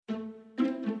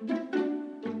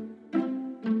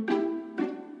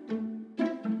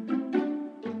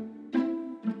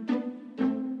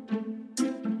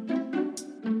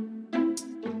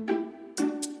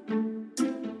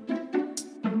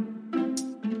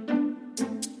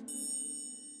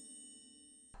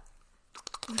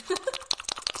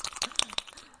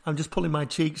I'm just pulling my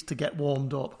cheeks to get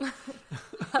warmed up.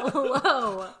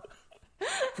 Hello.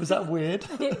 Was that weird?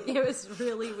 It was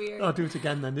really weird. I'll do it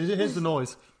again then. Here's the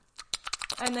noise.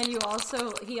 And then he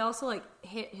also like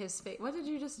hit his face. What did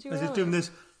you just do? Is he earlier? doing this?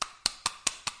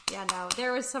 Yeah, no.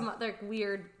 There was some like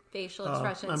weird facial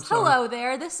expressions. I'm sorry. Hello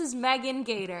there. This is Megan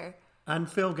Gator. And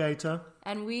Phil Gator.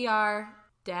 And we are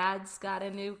Dad's Got a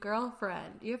New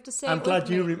Girlfriend. You have to say I'm it glad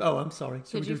with you... me. I'm sorry.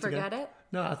 Did you forget it?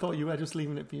 No, I thought you were just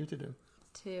leaving it for you to do.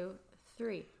 2,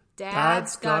 3.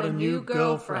 Dad's got a new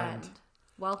girlfriend.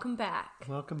 Welcome back.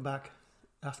 Welcome back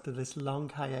after this long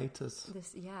hiatus.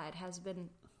 It has been...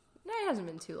 No, it hasn't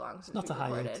been too long since Not a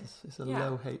recorded. hiatus. It's a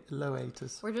low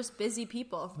hiatus. We're just busy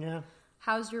people. Yeah.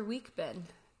 How's your week been?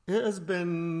 It has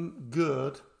been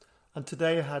good. And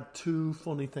today I had 2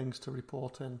 funny things to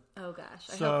report in. Oh gosh,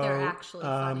 I hope they're actually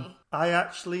funny. I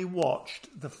actually watched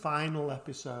the final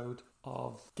episode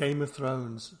of Game of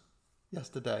Thrones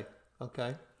yesterday,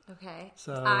 okay? Okay.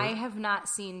 So I have not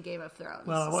seen Game of Thrones.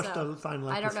 Well, I watched the final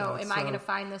episode. I don't know. Am I going to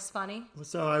find this funny?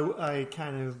 So I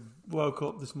kind of woke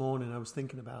up this morning, I was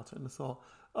thinking about it, and I thought,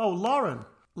 oh,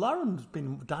 Lauren's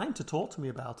been dying to talk to me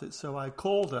about it. So I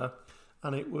called her,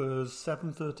 and it was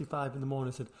 7:35 in the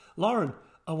morning. I said, Lauren,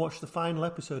 I watched the final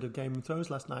episode of Game of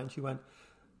Thrones last night. And she went,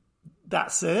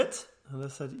 that's it? And I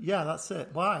said, yeah, that's it.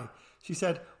 Why? She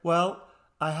said, well,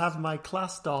 I have my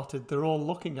class started. They're all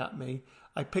looking at me.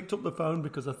 I picked up the phone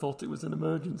because I thought it was an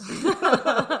emergency.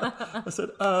 I said,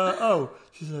 oh.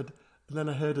 She said, and then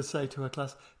I heard her say to her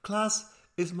class,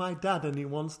 is my dad and he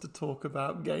wants to talk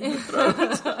about Game of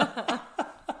Thrones.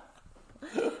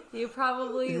 You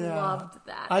probably loved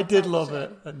that. I did love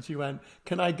it. And she went,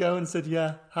 can I go? And said,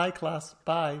 yeah, hi class,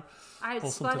 bye. It's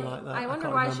or something funny. like that. I wonder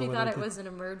why she thought it was an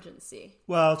emergency.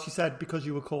 Well, she said because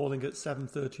you were calling at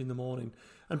 7:30 in the morning.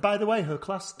 And by the way, her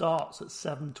class starts at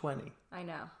 7:20. I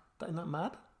know. Isn't that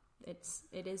mad?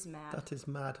 It is mad. That is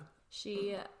mad.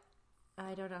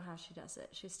 I don't know how she does it.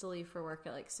 She has to leave for work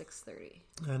at like 6:30.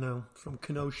 I know, from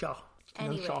Kenosha.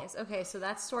 Anyways, okay, so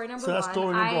that's story number one. So that's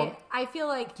story number one. I feel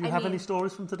like... Do you have any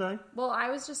stories from today? Well, I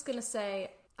was just going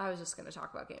to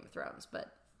talk about Game of Thrones, but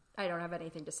I don't have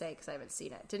anything to say because I haven't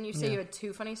seen it. Didn't you say you had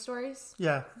 2 funny stories?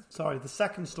 Yeah, sorry. The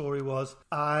second story was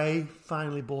I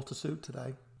finally bought a suit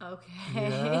today. Okay.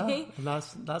 Yeah, and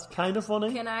that's kind of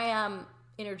funny. Can I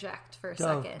interject for a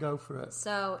second? Go for it.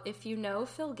 So, if you know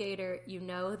Phil Gator, you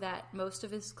know that most of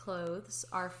his clothes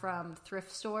are from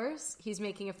thrift stores. He's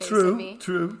making a face at me.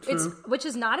 True. Which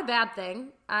is not a bad thing.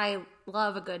 I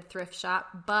love a good thrift shop,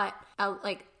 but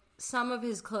some of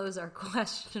his clothes are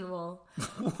questionable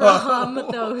from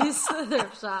those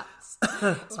thrift shops.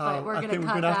 We're going to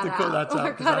cut that out.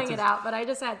 We're cutting it out, but I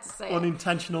just had to say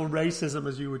unintentional racism,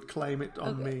 as you would claim it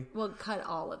on me. We'll cut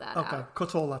all of that out. Okay,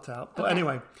 cut all that out. But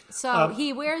anyway. So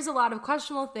he wears a lot of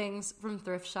questionable things from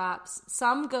thrift shops.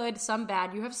 Some good, some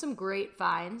bad. You have some great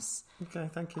finds. Okay,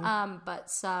 thank you. But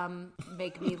some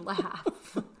make me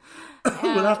laugh.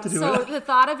 We'll have to do it. So the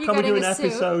thought of you getting a suit... Can we do an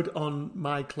episode on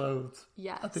my clothes?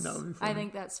 Yes. I think that would be funny. I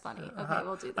think that's funny. Okay,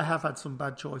 we'll do that. I have had some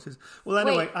bad choices. Well,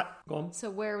 anyway, go on. So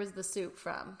where was the suit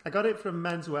from? I got it from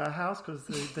Men's Warehouse because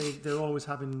they're always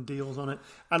having deals on it.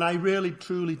 And I really,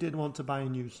 truly did want to buy a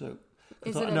new suit.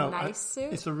 Is it a nice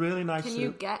suit? It's a really nice suit. Can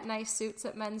you get nice suits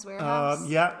at Men's Warehouse?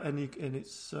 Yeah, and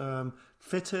it's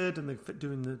fitted, and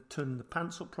turning the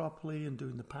pants up properly and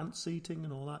doing the pants seating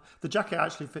and all that. The jacket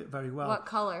actually fit very well. What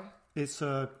colour? It's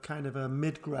a kind of a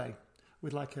mid-grey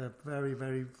with like a very,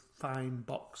 very fine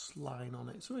box line on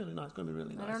it. It's really nice. It's going to be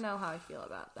really nice. I don't know how I feel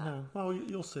about that. No, well,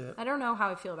 you'll see it. I don't know how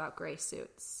I feel about grey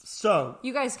suits. So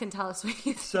you guys can tell us what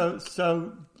you think.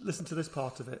 So listen to this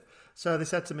part of it. So they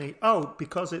said to me,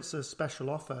 because it's a special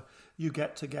offer, you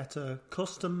get to get a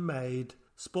custom-made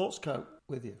sports coat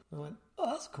with you. I went,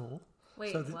 that's cool.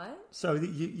 Wait, what? So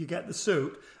you get the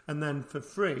suit, and then for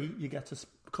free, you get a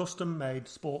custom-made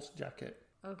sports jacket.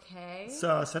 Okay.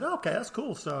 So I said, okay, that's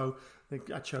cool. So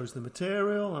I chose the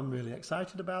material. I'm really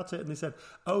excited about it. And they said,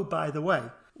 by the way,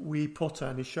 we put,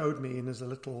 and he showed me, and there's a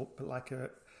little, like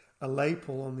a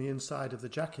label on the inside of the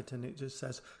jacket, and it just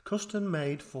says, custom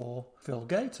made for Phil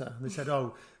Gator. And they said,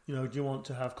 do you want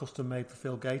to have custom made for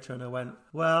Phil Gator? And I went,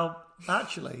 well,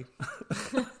 actually.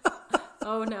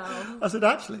 Oh, no. I said,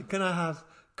 actually, can I have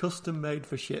custom made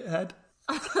for Shithead?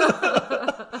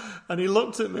 And he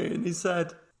looked at me and he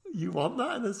said, you want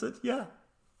that? And I said, yeah.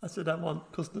 I said, I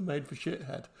want custom made for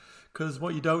Shithead. Because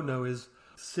what you don't know is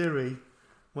Siri,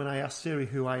 when I ask Siri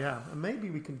who I am, and maybe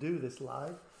we can do this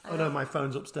live. Oh no, my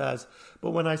phone's upstairs.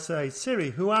 But when I say,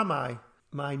 Siri, who am I?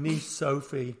 My niece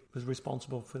Sophie was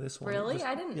responsible for this one. Really?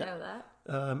 I didn't know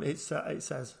that. It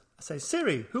says, I say,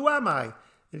 Siri, who am I?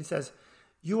 And it says,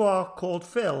 You are called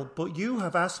Phil, but you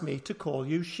have asked me to call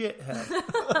you shithead.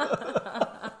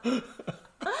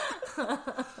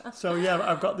 So yeah,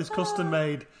 I've got this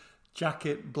custom-made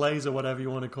jacket, blazer, whatever you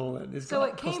want to call it.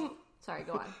 Sorry,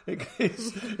 go on.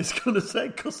 It's going to say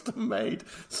custom-made,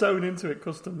 sewn into it,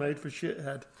 custom-made for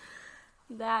shithead.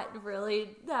 That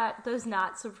does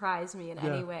not surprise me in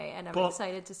any way, and I'm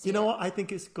excited to see it. You know what? I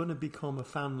think it's going to become a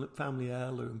family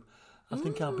heirloom. I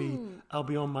think I'll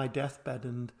be on my deathbed,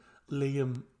 and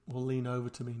Liam will lean over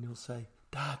to me and he'll say,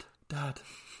 Dad,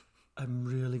 I'm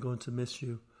really going to miss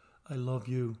you. I love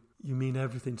you. You mean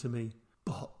everything to me.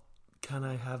 But can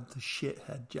I have the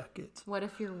shithead jacket? What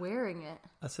if you're wearing it?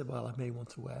 I said, well, I may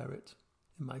want to wear it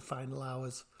in my final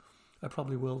hours. I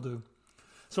probably will do.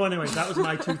 So anyway, that was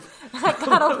my two... That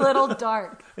got a little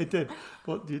dark. It did. So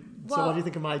what do you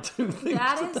think of my two things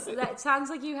That sounds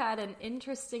like you had an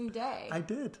interesting day. I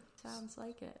did. Sounds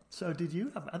like it. So did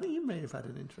you have... I think you may have had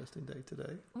an interesting day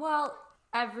today. Well,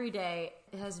 every day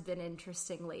has been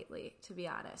interesting lately, to be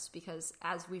honest, because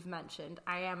as we've mentioned,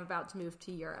 I am about to move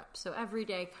to Europe. So every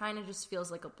day kind of just feels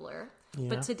like a blur. Yeah.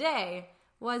 But today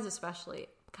was especially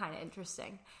kind of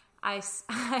interesting. I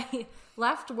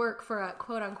left work for a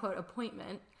quote-unquote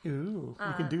appointment. Ooh,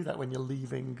 you can do that when you're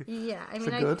leaving. Yeah, I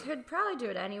mean, I could probably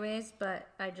do it anyways, but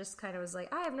I just kind of was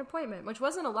like, I have an appointment, which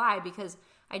wasn't a lie because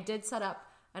I did set up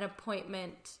an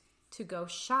appointment to go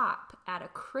shop at a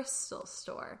crystal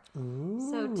store. Ooh.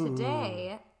 So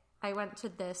today, I went to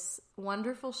this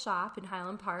wonderful shop in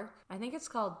Highland Park. I think it's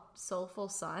called Soulful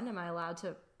Sun. Am I allowed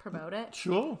to promote it?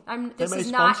 Sure. This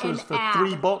is not an for ad.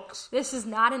 $3. This is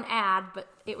not an ad, but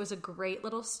it was a great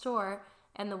little store,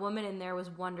 and the woman in there was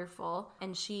wonderful,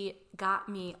 and she got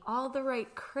me all the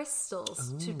right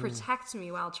crystals to protect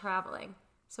me while traveling.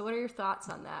 So what are your thoughts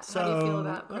on that? How do you feel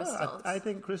about crystals? I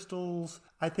think crystals,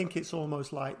 I think it's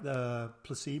almost like the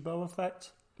placebo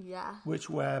effect. Yeah.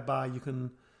 Whereby you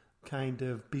can kind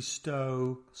of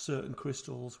bestow certain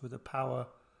crystals with a power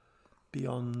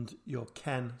beyond your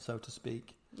ken, so to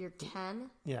speak. Your ken?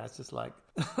 Yeah, it's just like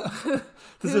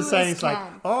there's a saying. It's like,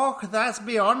 oh, that's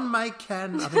beyond my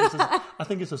ken. I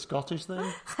think it's a Scottish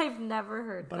thing. I've never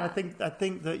heard that. But I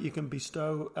think that you can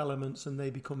bestow elements and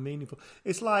they become meaningful.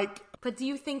 It's like. But do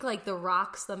you think like the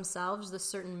rocks themselves, the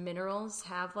certain minerals,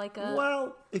 have like a?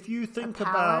 Well, if you think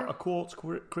about a quartz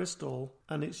crystal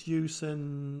and its use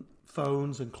in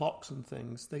phones and clocks and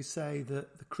things, they say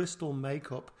that the crystal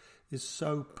makeup is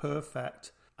so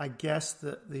perfect. I guess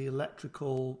that the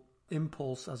electrical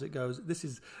impulse as it goes. This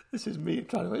is me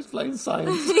trying to explain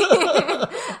science.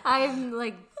 I'm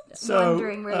like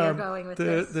wondering where you're going with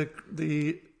this.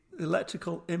 The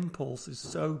electrical impulse is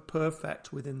so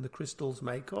perfect within the crystal's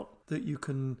makeup that you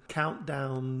can count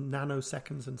down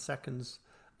nanoseconds and seconds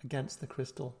against the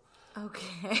crystal.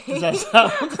 Okay. Does that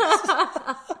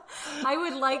sound? I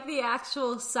would like the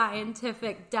actual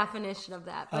scientific definition of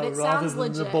that, but it rather sounds than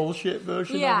legit. The bullshit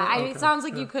version. Yeah, of it? It sounds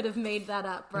like you could have made that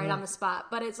up right on the spot,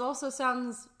 but it also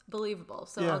sounds believable,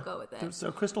 so I'll go with it.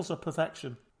 So crystals are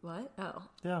perfection. What? Oh.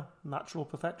 Yeah, natural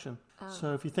perfection. Oh.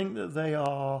 So if you think that they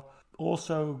are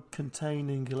also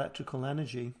containing electrical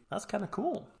energy, that's kind of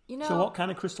cool. So what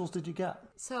kind of crystals did you get?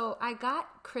 So I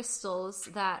got crystals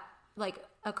that, like,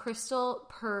 a crystal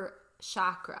per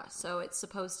chakra. So it's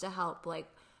supposed to help, like,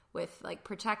 with, like,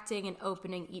 protecting and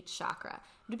opening each chakra.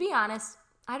 To be honest,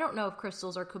 I don't know if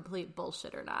crystals are complete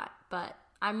bullshit or not, but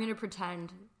I'm going to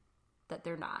pretend that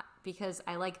they're not, because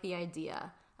I like the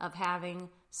idea of having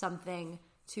something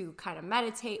to kind of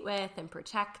meditate with and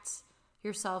protect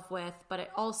yourself with, but it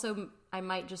also, I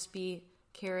might just be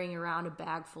carrying around a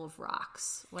bag full of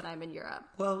rocks when I'm in Europe.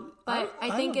 Well, but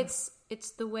I think it's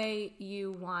the way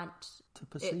you want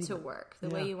it to work, the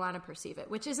way you want to perceive it,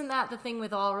 which isn't that the thing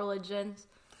with all religions?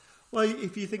 Well,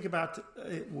 if you think about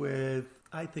it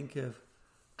I think of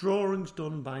drawings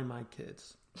done by my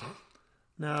kids.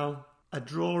 Now, a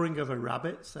drawing of a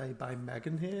rabbit, say by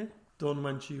Megan here, done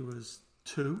when she was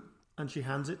 2, and she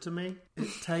hands it to me, it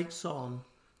takes on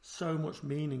so much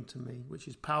meaning to me, which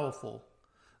is powerful,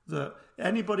 that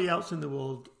anybody else in the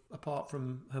world, apart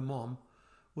from her mom,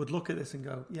 would look at this and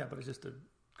go, yeah, but it's just a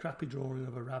crappy drawing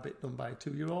of a rabbit done by a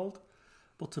 2-year-old.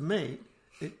 But to me,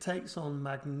 it takes on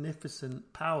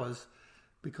magnificent powers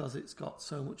because it's got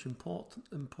so much import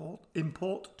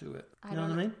to it. You know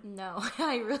what I mean? No,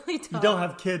 I really don't. You don't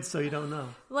have kids, so you don't know.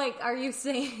 Like, are you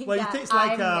saying that it's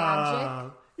like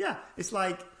magic? Yeah, it's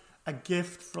like a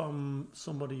gift from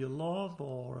somebody you love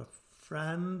or a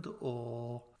friend,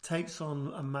 or takes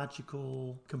on a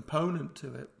magical component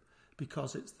to it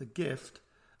because it's the gift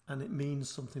and it means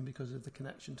something because of the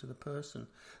connection to the person.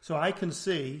 So I can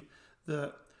see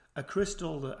that a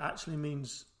crystal that actually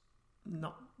means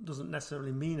doesn't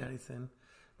necessarily mean anything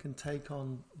can take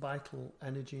on vital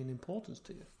energy and importance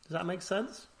to you. Does that make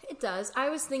sense? It does. I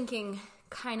was thinking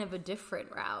kind of a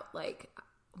different route. Like,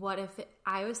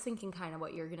 I was thinking kind of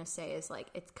what you're going to say is like,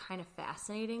 it's kind of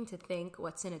fascinating to think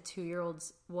what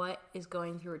is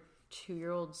going through a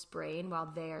 2-year-old's brain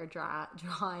while they're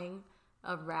drawing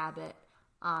a rabbit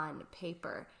on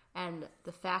paper. And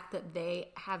the fact that they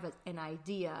have an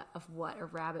idea of what a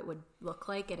rabbit would look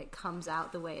like and it comes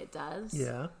out the way it does.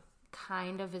 Yeah.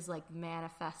 Kind of is like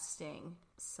manifesting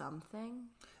something.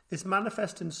 It's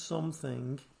manifesting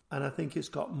something, and I think it's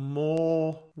got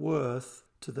more worth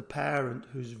to the parent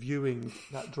who's viewing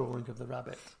that drawing of the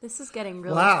rabbit. This is getting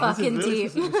really fucking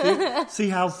deep. See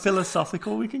how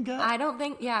philosophical we can get? I don't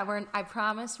think, I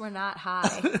promise we're not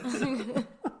high.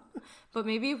 But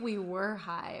maybe if we were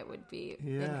high, it would be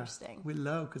interesting. We're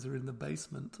low because we're in the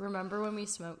basement. Remember when we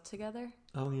smoked together?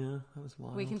 Oh, yeah. That was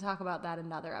wild. We can talk about that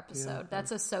another episode. Yeah,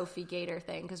 that's a Sophie Gator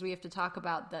thing because we have to talk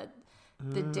about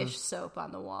the dish soap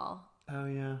on the wall. Oh,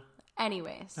 yeah.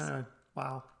 Anyways.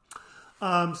 Wow.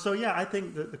 So, I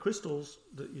think that the crystals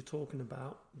that you're talking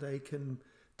about, they can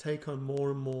take on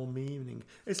more and more meaning.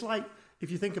 It's like, if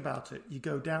you think about it, you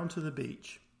go down to the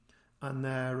beach and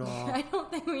there are I don't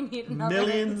think we need another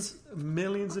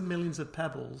millions and millions of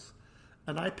pebbles,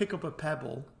 and I pick up a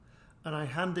pebble and I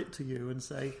hand it to you and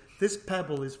say, this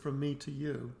pebble is from me to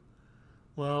you.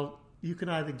 Well, you can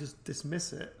either just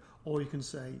dismiss it, or you can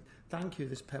say, thank you,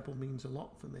 this pebble means a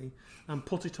lot for me, and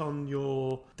put it on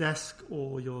your desk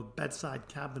or your bedside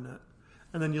cabinet,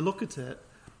 and then you look at it,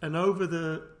 and over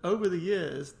the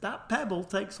years, that pebble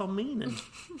takes on meaning.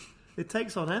 It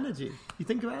takes on energy. You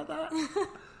think about that?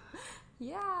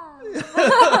 Yeah.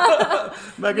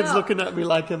 Megan's looking at me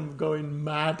like I'm going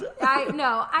mad. I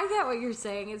get what you're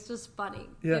saying. It's just funny.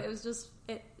 Yeah. It was just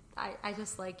I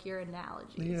just like your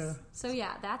analogies. Yeah. So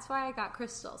that's why I got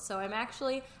crystals. So I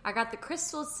got the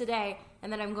crystals today,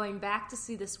 and then I'm going back to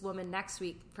see this woman next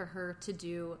week for her to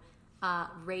do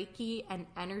Reiki and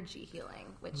energy healing,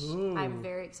 which I'm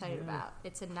very excited about.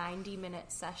 It's a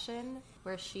 90-minute session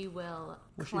where she will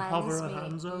cleanse me.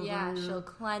 Hands over She'll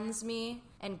cleanse me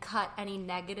and cut any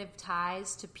negative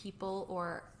ties to people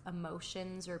or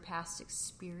emotions or past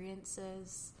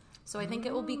experiences. So I think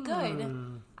it will be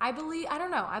good. I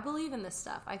believe in this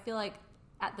stuff. I feel like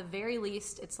at the very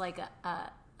least it's like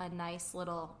a nice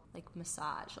little like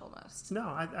massage almost. No,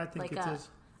 I think like it is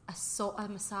a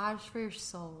massage for your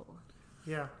soul.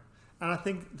 Yeah, and I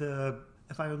think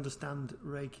if I understand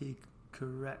Reiki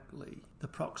correctly, the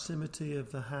proximity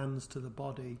of the hands to the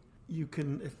body, you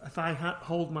can, if I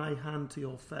hold my hand to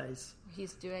your face.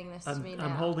 He's doing this to me now.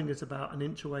 I'm holding it about an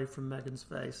inch away from Megan's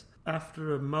face.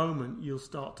 After a moment, you'll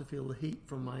start to feel the heat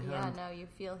from my hand. Yeah, no, you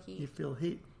feel heat. You feel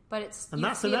heat. But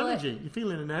that's an energy. You're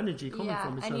feeling an energy coming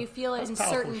from it. And you feel it in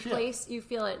certain places. You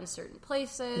feel it in certain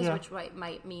places, which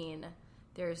might mean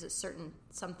there's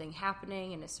something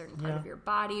happening in a certain part of your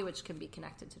body, which can be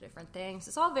connected to different things.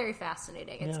 It's all very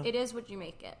fascinating. It is what you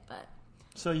make it. But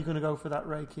so you're going to go for that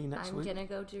Reiki next week? I'm going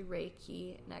to go do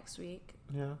Reiki next week.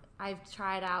 Yeah. I've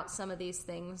tried out some of these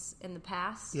things in the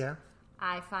past. Yeah.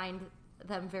 I find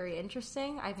them very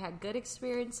interesting. I've had good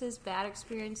experiences, bad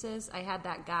experiences. I had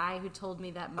that guy who told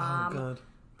me that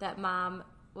mom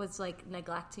was like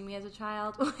neglecting me as a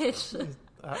child, which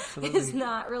is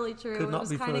not really true. It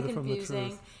was kind of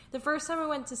confusing. The first time I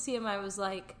went to see him, I was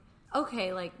like,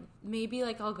 okay, like maybe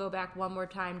like I'll go back one more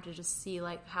time to just see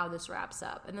like how this wraps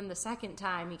up. And then the second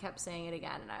time he kept saying it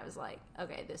again, and I was like,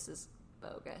 okay, this is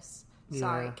bogus.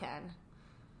 Sorry, Ken.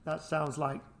 That sounds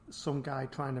like some guy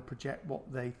trying to project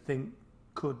what they think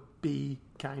could be,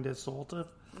 kind of, sort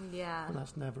of. Yeah. And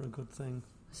that's never a good thing.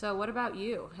 So what about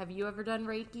you? Have you ever done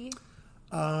Reiki?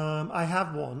 I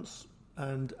have once,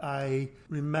 and I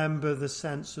remember the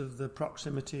sense of the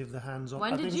proximity of the hands.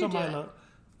 When did you do it?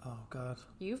 Oh, God.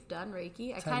 You've done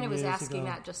Reiki? I kind of was asking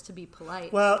that just to be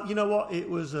polite. Well, you know what? It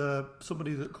was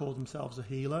somebody that called themselves a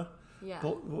healer. Yeah.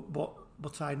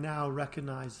 But I now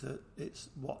recognise that it's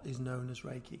what is known as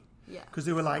Reiki. Yeah. Because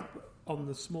they were like on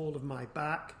the small of my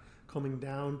back, coming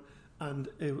down, and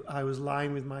I was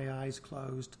lying with my eyes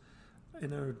closed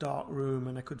in a dark room,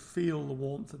 and I could feel the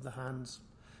warmth of the hands.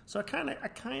 So I kind of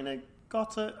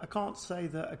got it. I can't say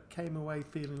that I came away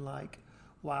feeling like,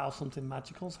 wow, something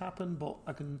magical's happened, but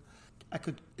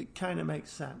it kind of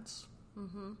makes sense.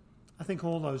 Mm-hmm. I think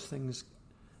all those things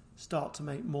start to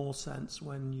make more sense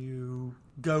when you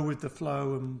go with the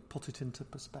flow and put it into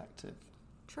perspective.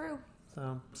 True.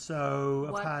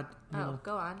 So I've had...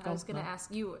 go on. I was going to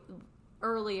ask you,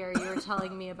 earlier you were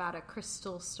telling me about a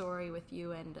crystal story with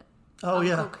you and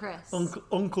Uncle Chris.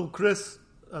 Uncle Chris,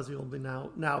 as he'll be now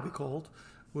be called,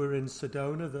 we're in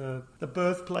Sedona, the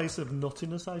birthplace of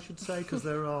nuttiness, I should say, because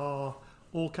there are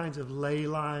all kinds of ley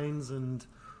lines and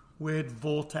weird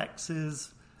vortexes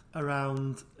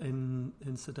around in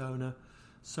Sedona.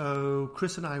 So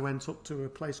Chris and I went up to a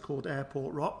place called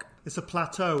Airport Rock. It's a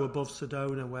plateau above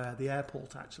Sedona where the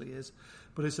airport actually is,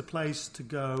 but it's a place to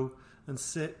go and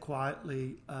sit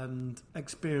quietly and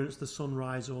experience the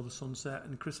sunrise or the sunset.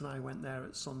 And Chris and I went there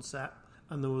at sunset,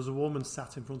 and there was a woman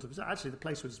sat in front of us. Actually, the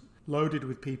place was loaded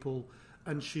with people,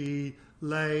 and she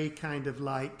lay kind of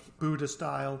like Buddha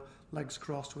style, legs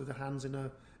crossed with her hands in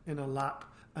her lap,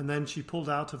 and then she pulled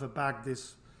out of her bag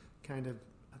this kind of,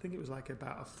 I think it was like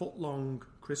about a foot long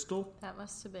crystal. That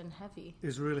must have been heavy. It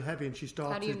was really heavy, and she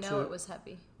started. How do you know it was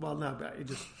heavy? Well, no, but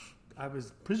I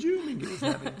was presuming it was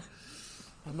heavy.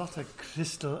 I'm not a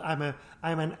crystal. I'm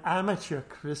an amateur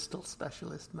crystal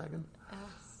specialist, Megan. Yes.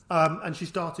 And she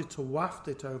started to waft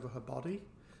it over her body,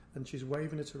 and she's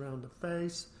waving it around her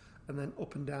face, and then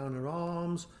up and down her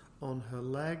arms, on her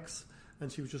legs,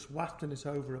 and she was just wafting it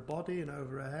over her body and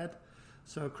over her head.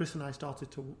 So Chris and I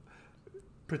started to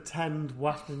pretend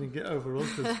wafting it over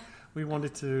us because we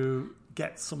wanted to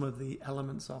get some of the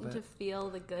elements of it. To feel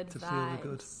the good vibes. Feel the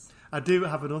good. I do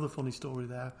have another funny story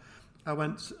there. I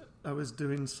was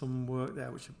doing some work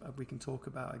there, which we can talk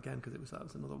about again because that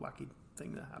was another wacky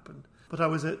thing that happened. But I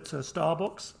was at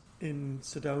Starbucks in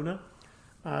Sedona,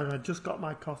 and I just got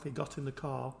my coffee, got in the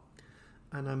car,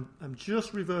 and I'm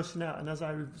just reversing out. And as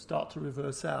I start to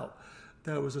reverse out,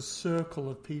 there was a circle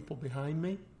of people behind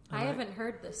me. I haven't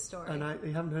heard this story.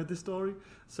 You haven't heard this story?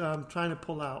 So I'm trying to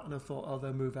pull out, and I thought, oh,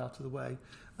 they'll move out of the way.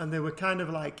 And they were kind of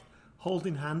like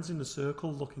holding hands in a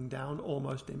circle, looking down,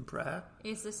 almost in prayer.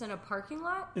 Is this in a parking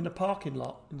lot? In a parking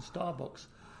lot in Starbucks.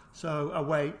 So I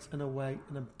wait, and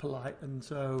I'm polite. And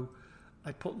so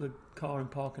I put the car in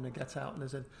park, and I get out, and I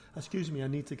said, excuse me, I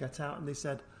need to get out. And they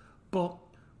said, but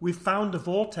we found a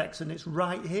vortex, and it's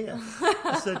right here.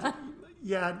 I said,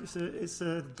 yeah, it's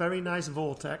a very nice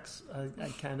vortex. I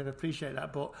kind of appreciate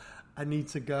that, but I need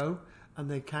to go. And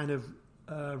they kind of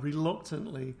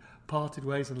reluctantly parted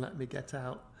ways and let me get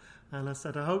out. And I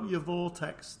said, I hope your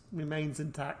vortex remains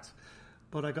intact,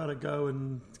 but I got to go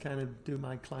and kind of do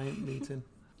my client meeting.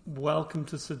 Welcome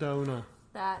to Sedona.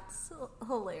 That's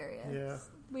hilarious. Yeah.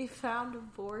 We found a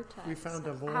vortex. How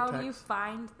do you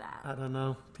find that? I don't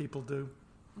know. People do.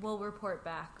 We'll report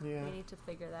back. Yeah. We need to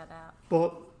figure that out.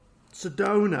 But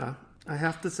Sedona, I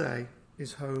have to say,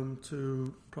 is home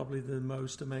to probably the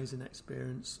most amazing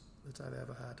experience that I've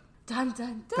ever had. Dun,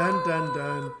 dun, dun. Dun, dun,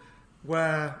 dun.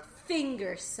 Where...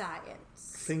 Finger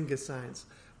science.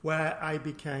 Where I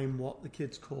became what the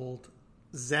kids called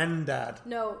Zen Dad.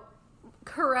 No,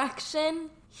 correction.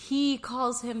 He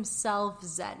calls himself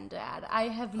Zen Dad. I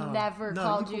have never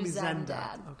called you Zen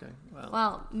Dad. Okay,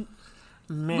 well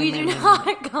we do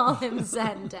not call him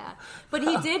Zen Dad. But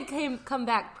he did come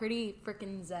back pretty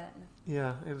freaking zen.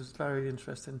 Yeah, it was very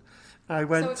interesting. I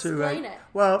went so explain it.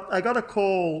 Well, I got a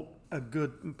call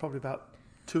probably about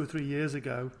 2 or 3 years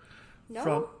ago.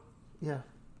 No? Yeah.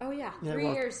 Oh, yeah. 3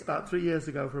 years ago. About 3 years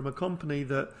ago from a company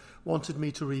that wanted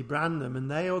me to rebrand them, and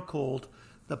they are called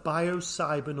the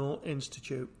Biocybernaut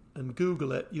Institute. And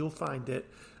Google it, you'll find it,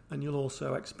 and you'll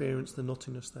also experience the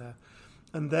nuttiness there.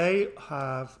 And they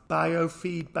have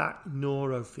biofeedback,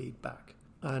 neurofeedback.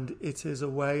 And it is a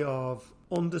way of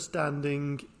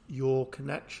understanding your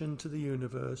connection to the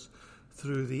universe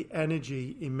through the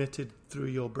energy emitted through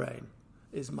your brain,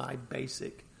 is my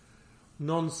basic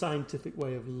non-scientific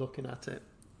way of looking at it,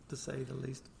 to say the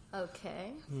least.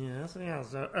 Okay. Yes.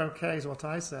 So okay is what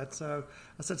I said. So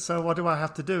I said, so what do I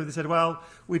have to do? They said, well,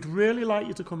 we'd really like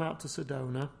you to come out to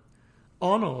Sedona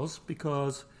on us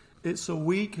because it's a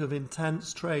week of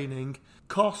intense training.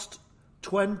 Cost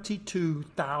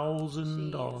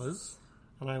 $22,000.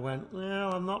 And I went,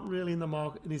 well, I'm not really in the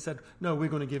market. And he said, no, we're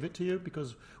going to give it to you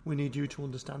because we need you to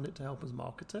understand it to help us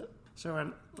market it. So I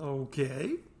went,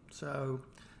 okay. So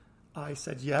I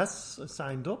said yes, I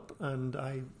signed up, and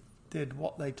I did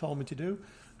what they told me to do.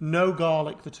 No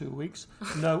garlic for 2 weeks,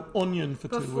 no onion for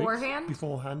 2 weeks.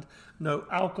 Beforehand? No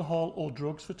alcohol or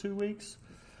drugs for 2 weeks.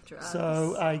 Drugs.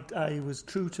 So I was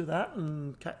true to that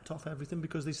and kept off everything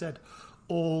because they said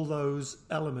all those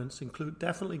elements, include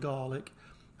definitely garlic,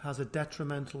 has a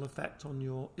detrimental effect on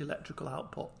your electrical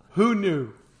output. Who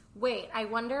knew? Wait, I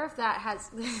wonder if that has...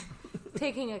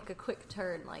 taking a quick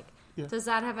turn, does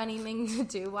that have anything to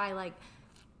do why,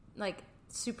 like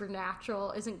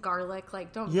supernatural isn't garlic?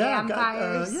 Don't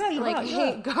vampires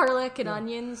hate garlic and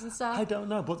onions and stuff? I don't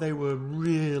know, but they were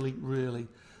really, really...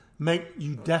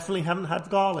 you definitely haven't had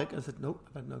garlic. I said, nope,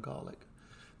 I've had no garlic.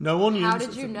 No onions. How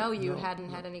did you know you hadn't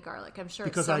had any garlic? I'm sure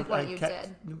Because at some point you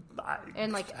kept, did.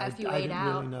 And if you I ate didn't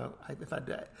out. really know.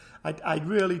 I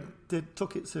really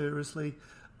took it seriously.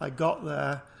 I got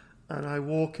there and I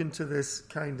walk into this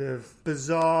kind of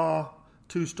bizarre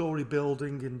 2-story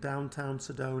building in downtown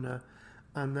Sedona,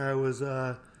 and there was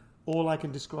all I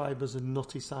can describe as a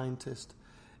nutty scientist.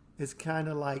 It's kind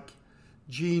of like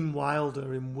Gene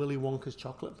Wilder in Willy Wonka's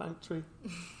Chocolate Factory.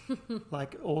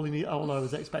 Like all I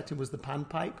was expecting was the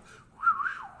panpipe.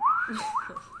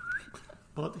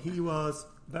 But he was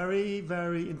very,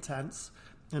 very intense,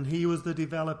 and he was the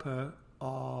developer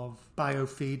of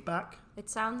biofeedback. It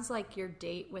sounds like your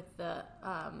date with the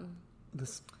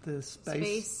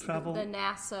space travel. The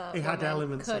NASA it had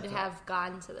elements could of have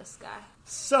gone to this guy.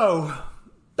 So,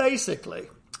 basically,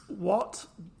 what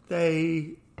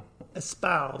they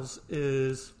espouse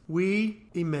is we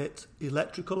emit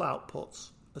electrical outputs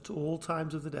at all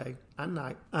times of the day and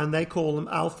night, and they call them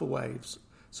alpha waves.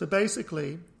 So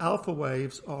basically, alpha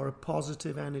waves are a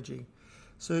positive energy.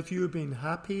 So if you've been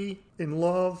happy, in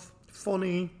love,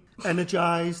 funny,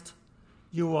 energized,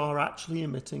 you are actually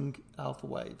emitting alpha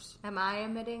waves. Am I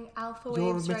emitting alpha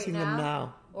You're waves emitting right them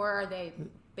now. Or are they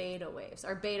beta waves?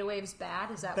 Are beta waves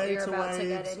bad? Is that Beta what you're about to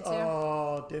get waves into?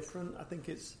 are different. I think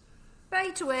it's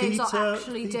Beta waves are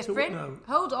actually different. No.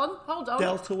 Hold on.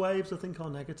 Delta waves, I think, are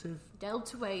negative.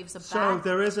 Delta waves are bad. So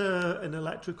there is an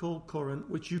electrical current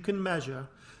which you can measure.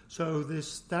 So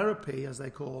this therapy, as they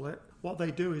call it, what they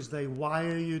do is they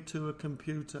wire you to a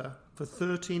computer for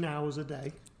 13 hours a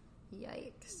day.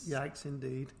 Yikes. Yikes,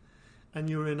 indeed. And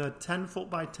you're in a 10-foot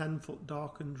by 10-foot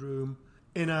darkened room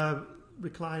in a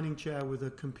reclining chair with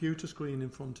a computer screen in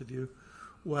front of you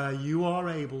where you are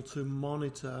able to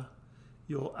monitor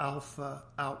your alpha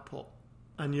output.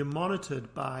 And you're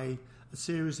monitored by a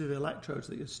series of electrodes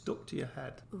that are stuck to your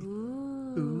head.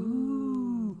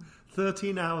 Ooh.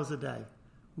 13 hours a day.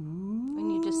 Ooh.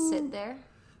 And you just sit there?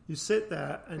 You sit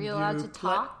there and are you allowed to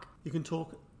talk? You can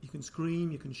talk, you can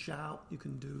scream, you can shout, you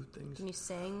can do things. Can you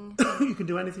sing? You can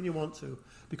do anything you want to.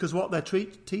 Because what they're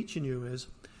teaching you is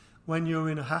when you're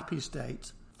in a happy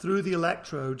state, through the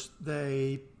electrodes,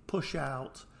 they push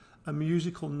out a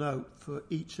musical note for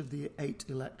each of the 8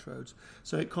 electrodes.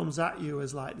 So it comes at you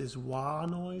as like this wah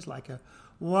noise, like a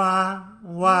wah,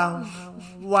 wah,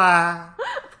 wah,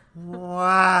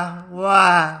 wah,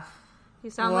 wah. You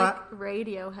sound like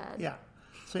Radiohead. Yeah.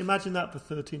 So imagine that for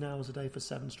 13 hours a day for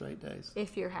 7 straight days.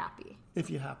 If you're happy. If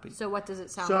you're happy. So what does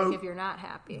it sound like if you're not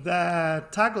happy? Their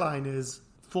tagline is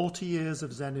 40 years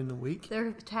of Zen in a week.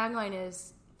 Their tagline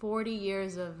is 40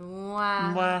 years of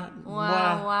wah, wah,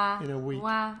 wah, wah, in a week.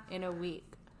 Wah in a week.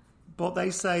 But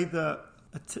they say that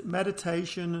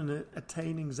meditation and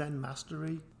attaining Zen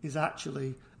mastery is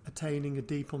actually attaining a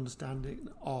deep understanding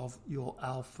of your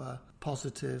alpha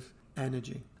positive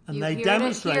energy. And they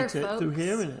demonstrate it through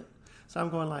hearing it. So I'm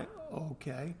going like,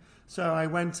 okay. So I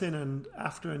went in, and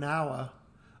after an hour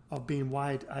of being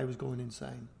wired, I was going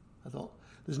insane. I thought,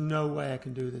 there's no way I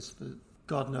can do this for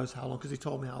God knows how long, because he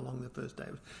told me how long the first day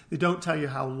was. They don't tell you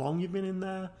how long you've been in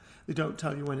there. They don't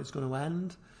tell you when it's going to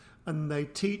end. And they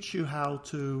teach you how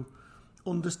to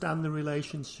understand the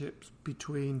relationships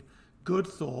between good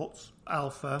thoughts,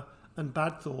 alpha, and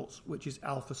bad thoughts, which is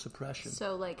alpha suppression.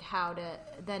 So, like,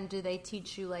 then do they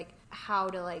teach you, like, how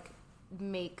to, like,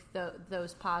 make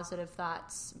those positive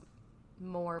thoughts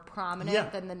more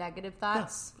prominent than the negative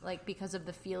thoughts? Yeah. Like, because of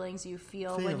the feelings you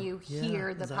feel when you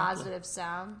hear the positive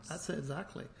sounds? That's it,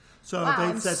 exactly. So wow,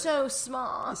 I'm so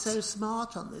smart. You're so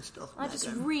smart on this stuff, I just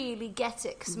really get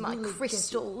it, because my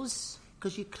crystals...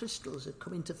 Because your crystals are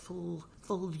coming to full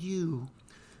view.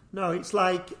 No, it's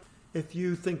like... If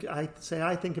you think, I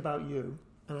think about you,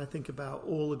 and I think about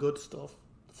all the good stuff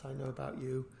that I know about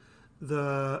you,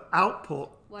 the output.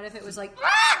 What if it was like?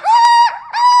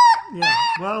 Yeah,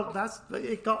 well,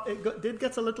 it did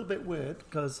get a little bit weird,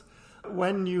 because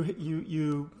when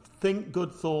you think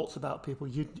good thoughts about people,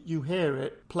 you hear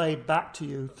it played back to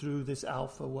you through this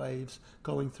alpha waves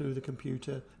going through the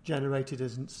computer, generated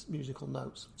as musical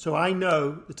notes. So I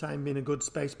know that I'm in a good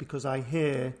space because I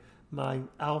hear my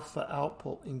alpha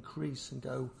output increase and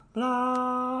go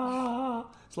blah.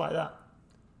 It's like that.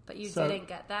 But you didn't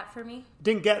get that for me?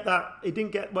 Didn't get that. It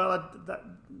didn't get, well,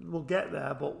 we'll get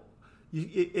there, but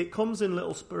it comes in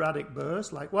little sporadic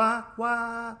bursts, like wah,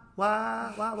 wah,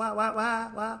 wah, wah, wah, wah,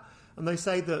 wah, wah. And they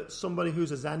say that somebody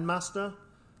who's a Zen master,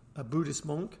 a Buddhist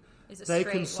monk, they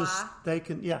can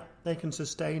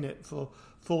sustain it for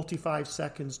 45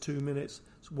 seconds, 2 minutes.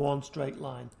 It's one straight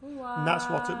line. Wow. And that's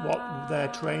what they're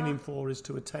training for, is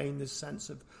to attain this sense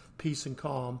of peace and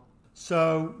calm.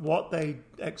 So what they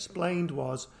explained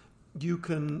was,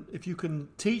 if you can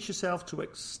teach yourself to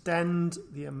extend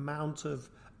the amount of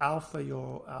alpha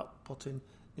you're outputting,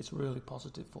 it's really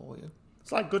positive for you.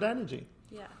 It's like good energy.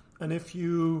 Yeah. And if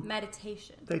you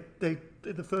meditation, they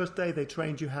the first day they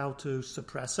trained you how to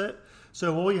suppress it.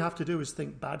 So all you have to do is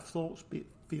think bad thoughts,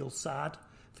 feel sad,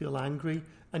 feel angry,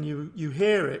 and you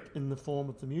hear it in the form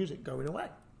of the music going away.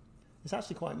 It's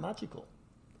actually quite magical.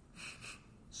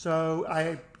 So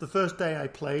the first day I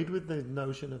played with the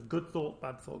notion of good thought,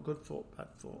 bad thought, good thought, bad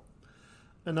thought.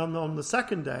 And on the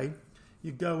second day,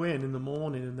 you go in the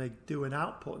morning and they do an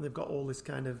output, and they've got all this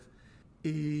kind of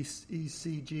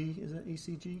ECG, is it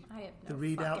ECG? I have no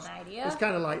the readouts. fucking idea. It's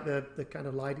kind of like the kind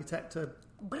of lie detector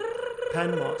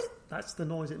pen marks. That's the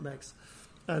noise it makes.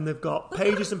 And they've got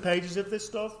pages and pages of this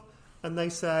stuff. And they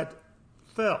said,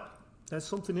 Phil, there's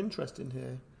something interesting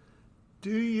here.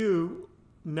 Do you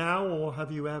now or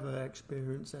have you ever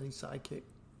experienced any psychic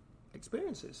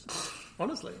experiences?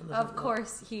 Honestly. Of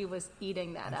course he was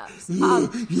eating that up.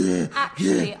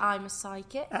 Actually, I'm a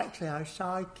psychic. Actually, I'm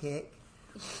psychic.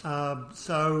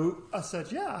 So I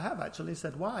said, yeah, I have actually. He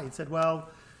said, why? He said, well,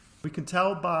 we can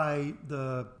tell by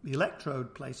the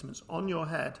electrode placements on your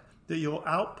head that your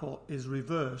output is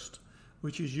reversed,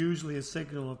 which is usually a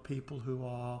signal of people who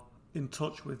are in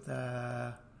touch with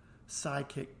their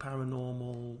psychic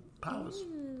paranormal powers.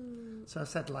 So I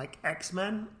said, like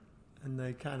X-Men, and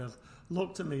they kind of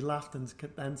looked at me, laughed, and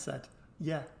then said,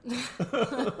 yeah.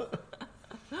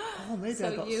 Oh, maybe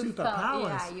I got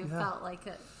superpowers. You felt like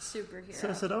a superhero. So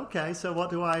I said, okay, so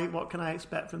what can I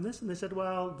expect from this? And they said,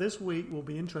 well, this week will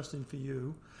be interesting for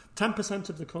you. 10%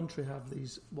 of the country have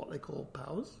these, what they call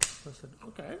powers. So I said,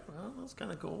 okay, well, that's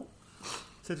kind of cool.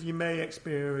 Said you may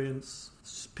experience,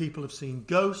 people have seen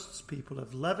ghosts, people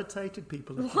have levitated,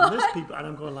 people have done this, people, and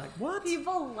I'm going like, what?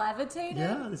 People levitated?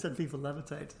 Yeah, they said people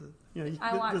levitated. You know,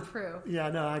 I want proof. Yeah,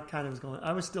 no, I kind of was going,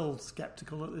 I was still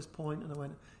skeptical at this point, and I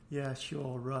went, yeah,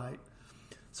 sure, right.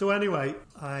 So anyway,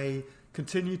 I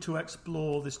continued to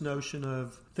explore this notion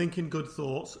of thinking good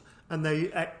thoughts, and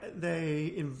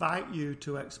they invite you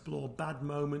to explore bad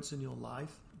moments in your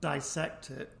life, dissect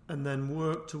it, and then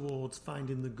work towards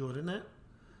finding the good in it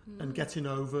and getting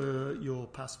over your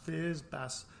past fears,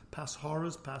 past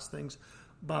horrors, past things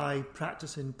by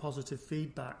practicing positive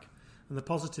feedback. And the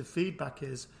positive feedback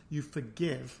is you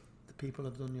forgive the people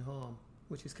who have done you harm,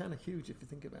 which is kind of huge if you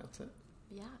think about it.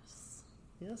 Yes.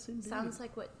 Yes, indeed. Sounds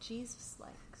like what Jesus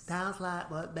likes. Sounds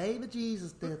like what baby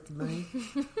Jesus did to me.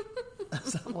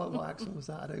 What accent was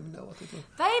that? I don't even know what it was.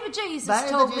 Baby Jesus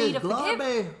told me to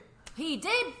forgive. He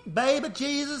did. Baby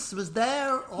Jesus was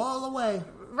there all the way.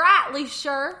 Rightly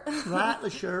sure. Rightly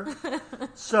sure.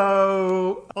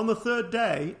 So on the third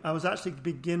day, I was actually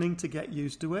beginning to get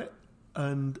used to it.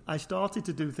 And I started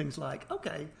to do things like,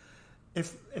 okay,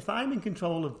 if I'm in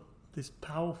control of this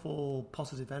powerful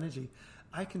positive energy,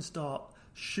 I can start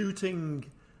shooting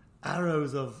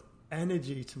arrows of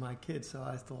energy to my kids. So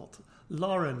I thought,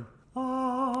 Lauren,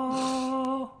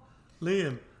 oh,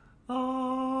 Liam,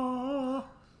 oh,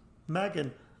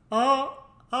 Megan, oh.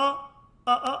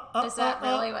 Is that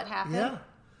really what happened? Yeah.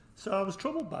 So I was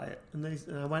troubled by it, and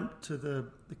I went to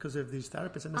because of these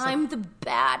therapists, and they I'm said, the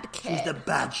bad kid. She's the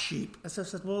bad sheep. And so I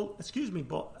said, well, excuse me,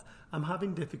 but I'm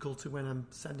having difficulty when I'm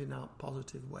sending out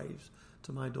positive waves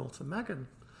to my daughter Megan.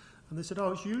 And they said,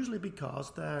 oh, it's usually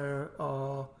because there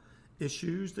are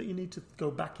issues that you need to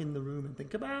go back in the room and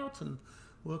think about and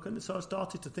work on it. So I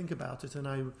started to think about it,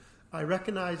 and I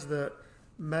recognised that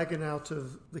Megan, out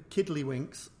of the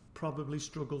kiddlywinks, probably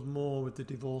struggled more with the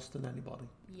divorce than anybody.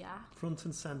 Yeah. Front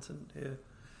and centre here.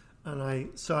 And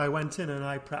so I went in and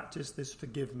I practiced this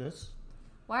forgiveness.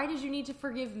 Why did you need to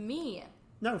forgive me?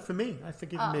 No, for me. I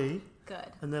forgive me. Good.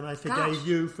 And then I forgave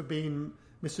you for being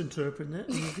misinterpreting it.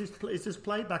 And it's just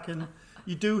playback, and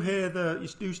you do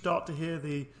start to hear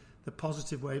the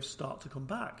positive waves start to come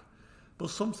back. But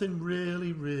something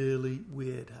really, really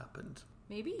weird happened.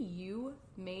 Maybe you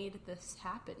made this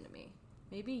happen to me.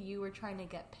 Maybe you were trying to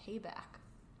get payback.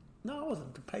 No, I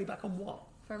wasn't. Payback on what?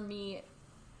 For me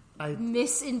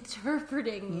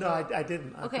misinterpreting you. No, I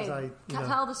didn't. Okay,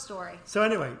 tell the story. So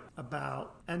anyway,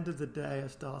 about end of the day, I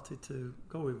started to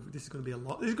go. This is going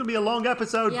to be a long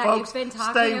episode, yeah, folks. You've been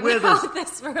talking Stay with about us.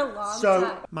 this for a long time.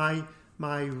 So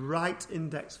my right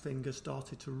index finger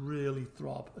started to really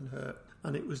throb and hurt,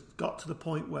 and it got to the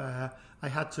point where I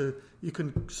had to. You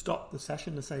can stop the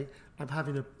session and say, "I'm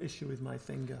having an issue with my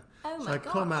finger." Oh my So I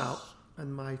gosh. come out,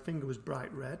 and my finger was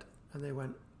bright red, and they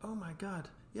went, "Oh my God,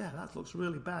 yeah, that looks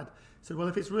really bad. He said, well,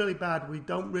 if it's really bad, we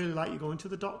don't really like you going to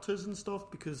the doctors and stuff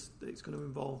because it's going to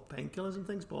involve painkillers and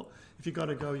things. But if you got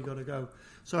to go, you got to go.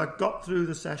 So I got through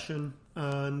the session,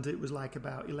 and it was like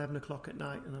about 11 o'clock at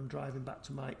night, and I'm driving back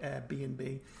to my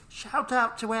Airbnb. Shout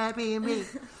out to Airbnb.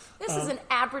 This is an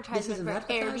advertisement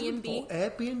for Airbnb. For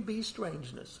Airbnb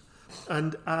strangeness.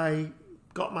 And I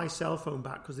got my cell phone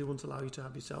back because they won't allow you to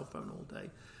have your cell phone all day.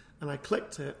 And I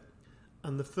clicked it,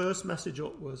 and the first message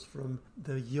up was from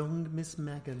the young Miss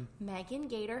Megan. Megan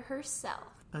Gator herself.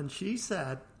 And she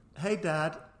said, hey,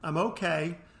 Dad, I'm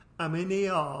okay. I'm in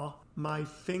ER. My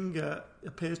finger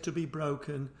appears to be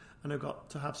broken, and I've got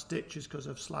to have stitches because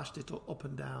I've slashed it up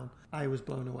and down. I was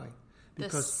blown away. The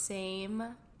same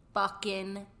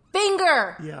fucking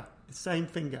finger! Yeah, the same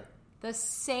finger. The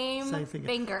same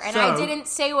finger. And so, I didn't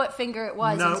say what finger it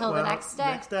was until the next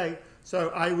day. So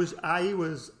I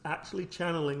was actually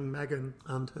channeling Megan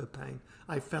and her pain.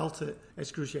 I felt it,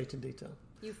 excruciating detail.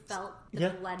 You felt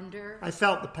the blender? I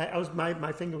felt the pain.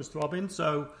 My finger was throbbing,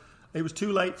 so it was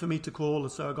too late for me to call her.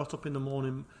 So I got up in the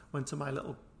morning, went to my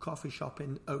little coffee shop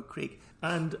in Oak Creek,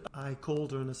 and I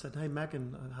called her and I said, hey,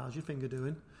 Megan, how's your finger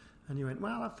doing? And you went,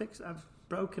 well, I've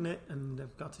broken it and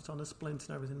I've got it on a splint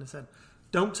and everything. I said,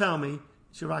 don't tell me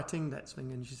it's your right index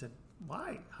finger. And she said,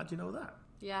 why? How do you know that?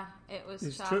 Yeah, it was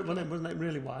It's shocking. true, wasn't it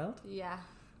really wild? Yeah.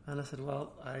 And I said,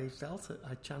 well, I felt it.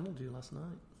 I channeled you last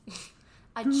night.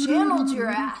 I channeled your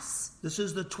ass. This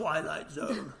is the Twilight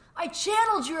Zone. I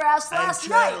channeled your ass last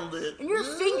night. And your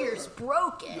finger's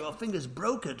broken. Your finger's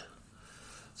broken.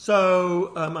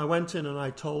 So I went in and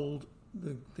I told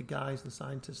the guys, the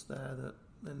scientists there,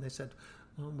 and they said,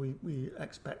 well, we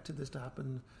expected this to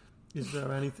happen. Is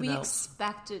there anything else? We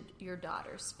expected your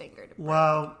daughter's finger to break.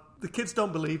 Well, the kids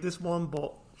don't believe this one,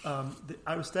 but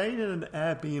I was staying in an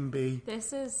Airbnb.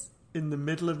 This is... in the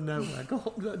middle of nowhere.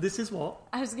 This is what?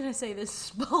 I was going to say this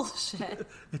is bullshit.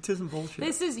 It isn't bullshit.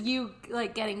 This is you,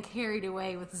 like, getting carried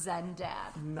away with Zen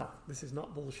Dad. No, this is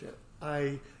not bullshit.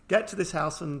 I get to this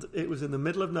house, and it was in the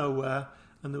middle of nowhere,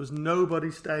 and there was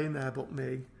nobody staying there but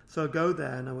me. So I go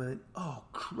there, and I went, oh,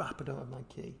 crap, I don't have my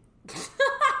key.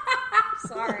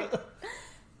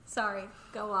 Sorry,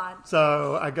 go on.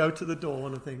 So I go to the door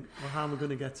and I think, well, how am I going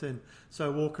to get in? So I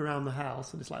walk around the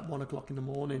house and it's like 1 o'clock in the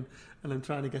morning and I'm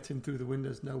trying to get in through the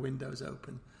windows. No windows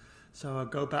open. So I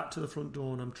go back to the front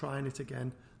door and I'm trying it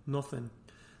again. Nothing.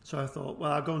 So I thought,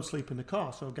 well, I'll go and sleep in the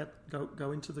car. So I'll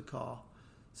go into the car,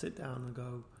 sit down and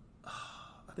go,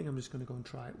 I think I'm just going to go and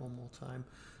try it one more time.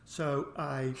 So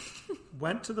I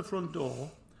went to the front door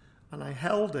and I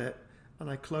held it and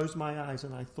I closed my eyes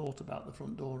and I thought about the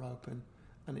front door open.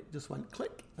 And it just went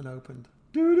click and opened.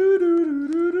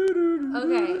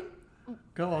 Okay.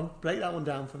 Go on, break that one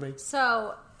down for me.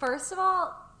 So, first of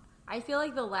all, I feel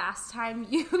like the last time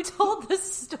you told this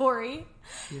story,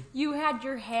 you had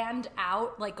your hand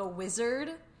out like a wizard,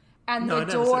 and the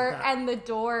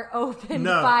door opened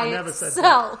by I never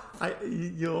itself. Said that.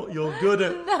 You're good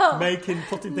at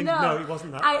putting things. No, it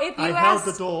wasn't that. I held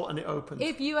the door and it opened.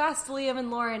 If you asked Liam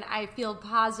and Lauren, I feel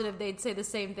positive they'd say the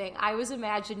same thing. I was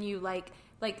imagining you like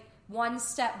one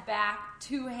step back,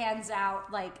 two hands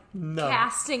out,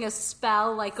 casting a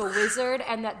spell like a wizard,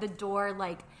 and that the door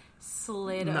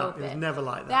slid open. No, it was never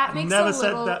like that. That makes never a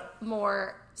little said that.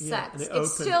 more sense. Yeah, and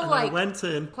it's still I went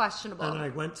in, questionable. And I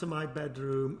went to my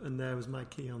bedroom, and there was my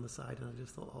key on the side, and I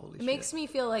just thought, holy shit. It makes me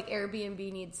feel like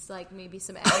Airbnb needs maybe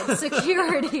some added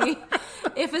security.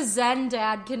 If a Zen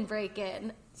Dad can break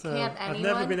in, can't anyone? I've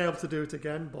never been able to do it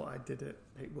again, but I did it.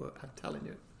 It worked. I'm telling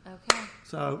you. Okay.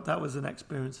 So that was an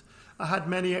experience. I had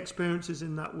many experiences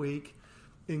in that week,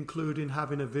 including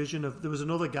having a vision of... There was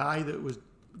another guy that was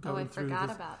going through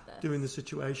doing the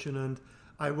situation, and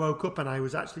I woke up and I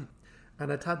was actually...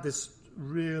 And I'd had this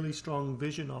really strong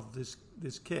vision of this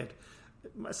kid.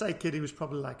 I say kid, he was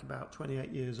probably about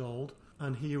 28 years old,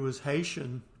 and he was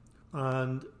Haitian,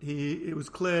 and it was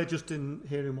clear just in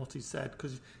hearing what he said,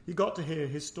 because you got to hear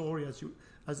his story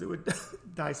as they were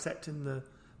dissecting the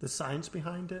science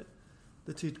behind it,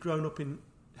 that he'd grown up in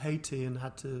Haiti and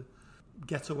had to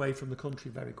get away from the country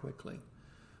very quickly.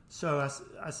 So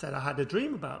I said, I had a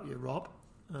dream about you, Rob,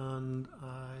 and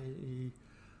I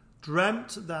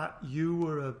dreamt that you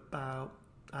were about,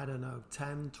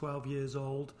 10, 12 years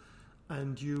old,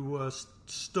 and you were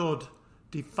stood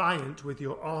defiant with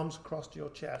your arms across your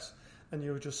chest, and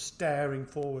you were just staring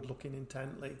forward, looking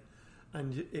intently,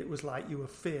 and it was like you were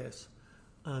fierce.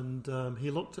 And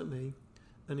he looked at me,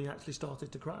 and he actually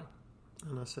started to cry.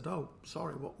 And I said, oh,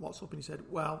 sorry, what's up? And he said,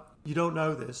 well, you don't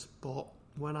know this, but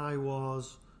when I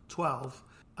was 12,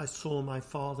 I saw my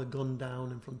father gunned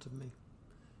down in front of me.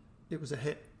 It was a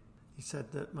hit. He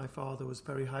said that my father was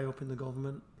very high up in the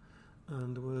government,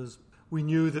 and we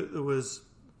knew that there was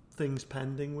things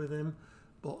pending with him.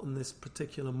 But on this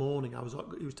particular morning,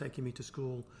 he was taking me to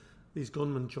school. These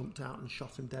gunmen jumped out and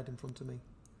shot him dead in front of me.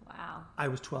 Wow. I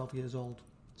was 12 years old.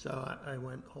 So I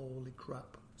went, holy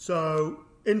crap. So,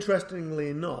 interestingly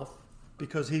enough,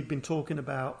 because he'd been talking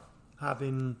about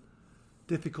having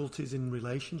difficulties in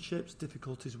relationships,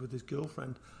 difficulties with his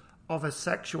girlfriend, of a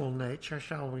sexual nature,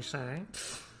 shall we say.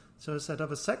 So I said,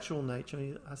 of a sexual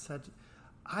nature, I said,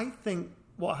 I think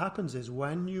what happens is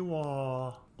when you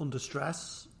are under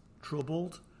stress,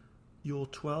 troubled, your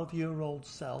 12-year-old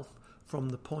self, from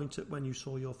the point at when you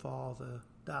saw your father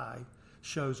die,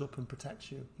 shows up and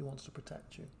protects you. He wants to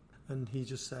protect you. And he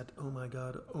just said, oh my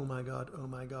God, oh my God, oh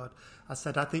my God. I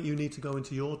said, I think you need to go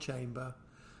into your chamber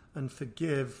and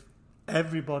forgive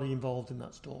everybody involved in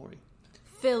that story.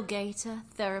 Phil Gator,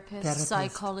 therapist,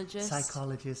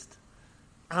 psychologist.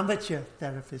 Amateur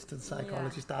therapist and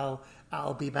psychologist, yeah.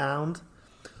 I'll be bound.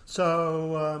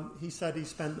 So he said he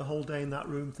spent the whole day in that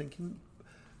room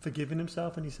forgiving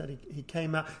himself, and he said he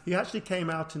came out. He actually came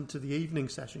out into the evening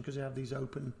session because they have these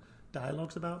open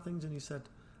dialogues about things, and he said,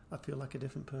 I feel like a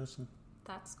different person.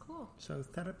 That's cool. So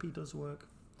therapy does work.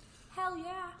 Hell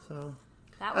yeah. So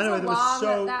that was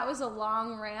that was a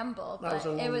long ramble, but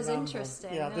it was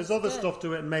interesting. Yeah, there's other stuff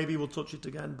to it, and maybe we'll touch it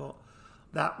again, but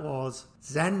that was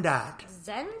Zen Dad.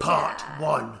 Zen Dad. Part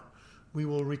 1. We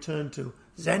will return to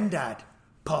Zen Dad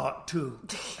Part 2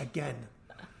 again.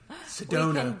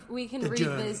 Sedona. We can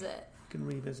revisit.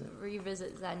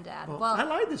 Revisit Zen Dad. Well, I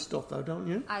like this stuff, though, don't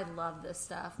you? I love this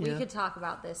stuff. Yeah. We could talk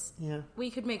about this. Yeah. We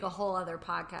could make a whole other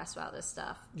podcast about this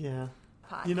stuff. Yeah.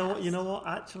 Podcast. You know what?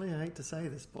 Actually, I hate to say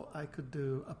this, but I could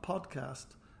do a podcast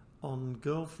on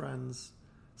girlfriends'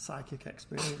 psychic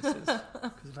experiences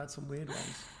because I've had some weird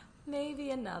ones. Maybe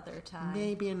another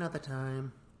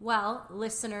time. Well,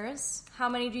 listeners, how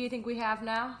many do you think we have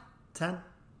now? 10.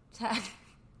 10.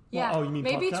 Yeah. Well, you mean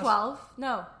maybe podcast? 12.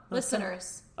 No,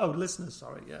 listeners. 10. Oh, listeners,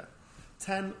 sorry, yeah.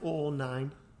 10 or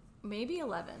 9. Maybe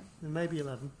 11. Maybe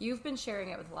 11. You've been sharing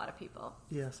it with a lot of people.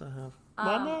 Yes, I have.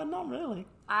 No, not really.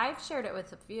 I've shared it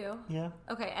with a few. Yeah.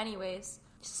 Okay, anyways,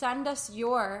 send us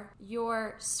your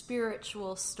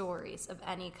spiritual stories of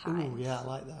any kind. Ooh, yeah, I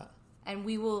like that. And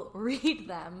we will read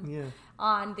them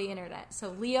on the internet.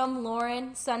 So Liam,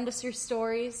 Lauren, send us your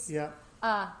stories. Yeah.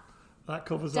 That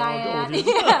covers Diane, our audience.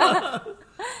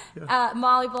 Yeah.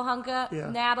 Molly Blahunka,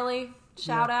 Yeah. Natalie,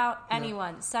 shout out.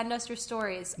 Anyone, send us your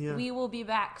stories. Yeah. We will be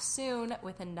back soon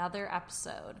with another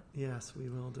episode. Yes, we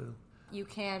will do. You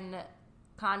can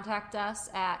contact us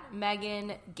at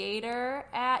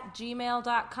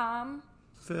megangator@gmail.com.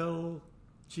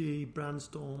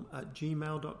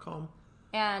 philgbrandstorm@gmail.com.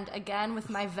 And again, with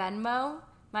my Venmo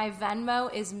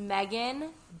is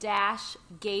Megan-Gator.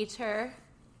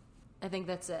 I think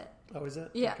that's it. Oh, is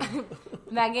it? Yeah. Okay.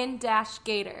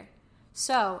 Megan-Gator.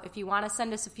 So, if you want to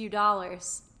send us a few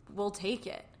dollars, we'll take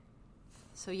it.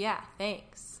 So, yeah,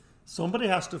 thanks. Somebody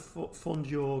has to fund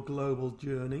your global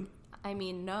journey. I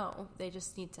mean, no. They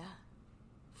just need to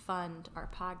fund our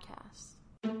podcast.